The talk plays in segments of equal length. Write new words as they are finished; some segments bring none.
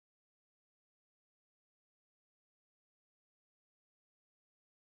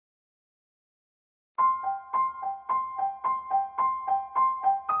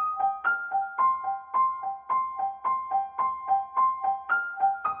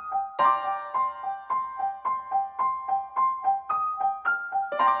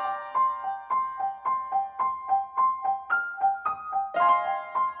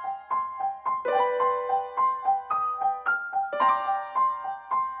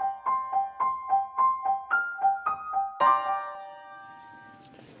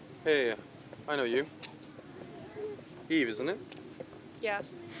Hey, I know you. Eve, isn't it? Yeah.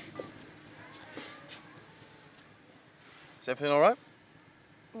 Is everything alright?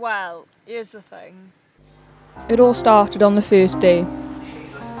 Well, here's the thing. It all started on the first day,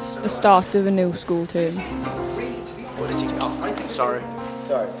 the start of a new school term. Sorry.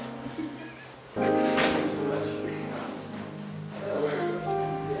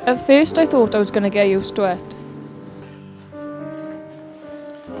 At first I thought I was going to get used to it.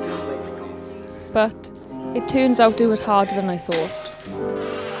 But it turns out it was harder than I thought.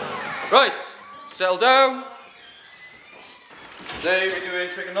 Right, settle down. Today we're doing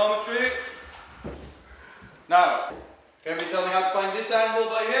trigonometry. Now, can you tell me how to find this angle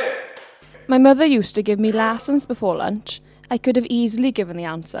by here? My mother used to give me lessons before lunch. I could have easily given the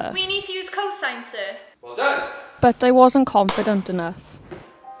answer. We need to use cosine, sir. Well done. But I wasn't confident enough.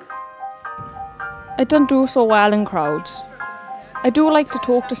 I don't do so well in crowds. I do like to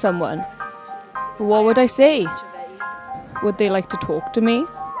talk to someone. But what would I say? Would they like to talk to me?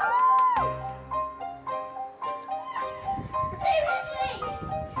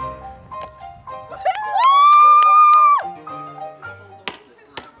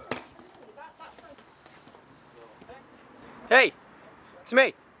 Hey, it's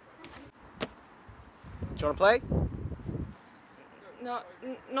me. Do you want to play?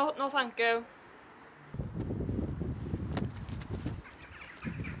 No, thank you.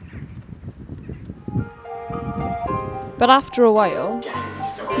 But after a while,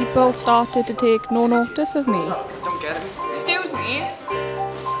 people started to take no notice of me. Don't get it. Excuse me?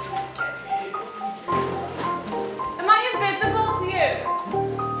 Am I invisible to you?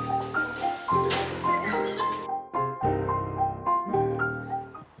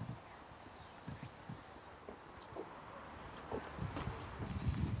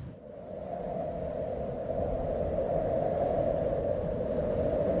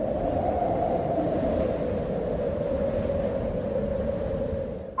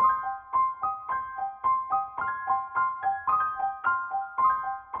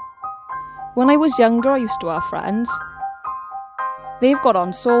 When I was younger, I used to have friends. They've got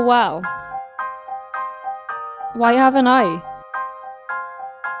on so well. Why haven't I?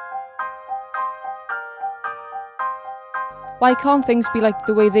 Why can't things be like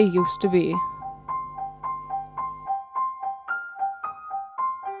the way they used to be?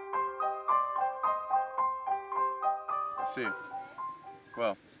 See.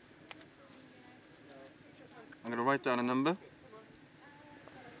 Well, I'm going to write down a number.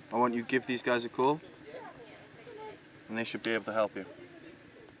 I want you to give these guys a call, and they should be able to help you.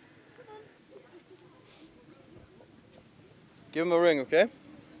 Give them a ring, okay?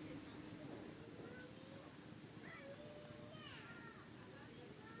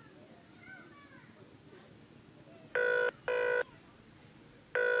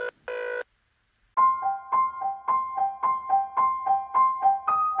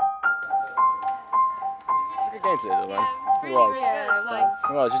 Good game today, though, man. Really, It was. really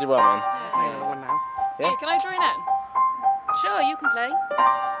good. It was. You did well, man. Yeah. Hey, can I join in? Sure, you can play.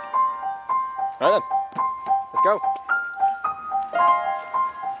 Right then. Let's go.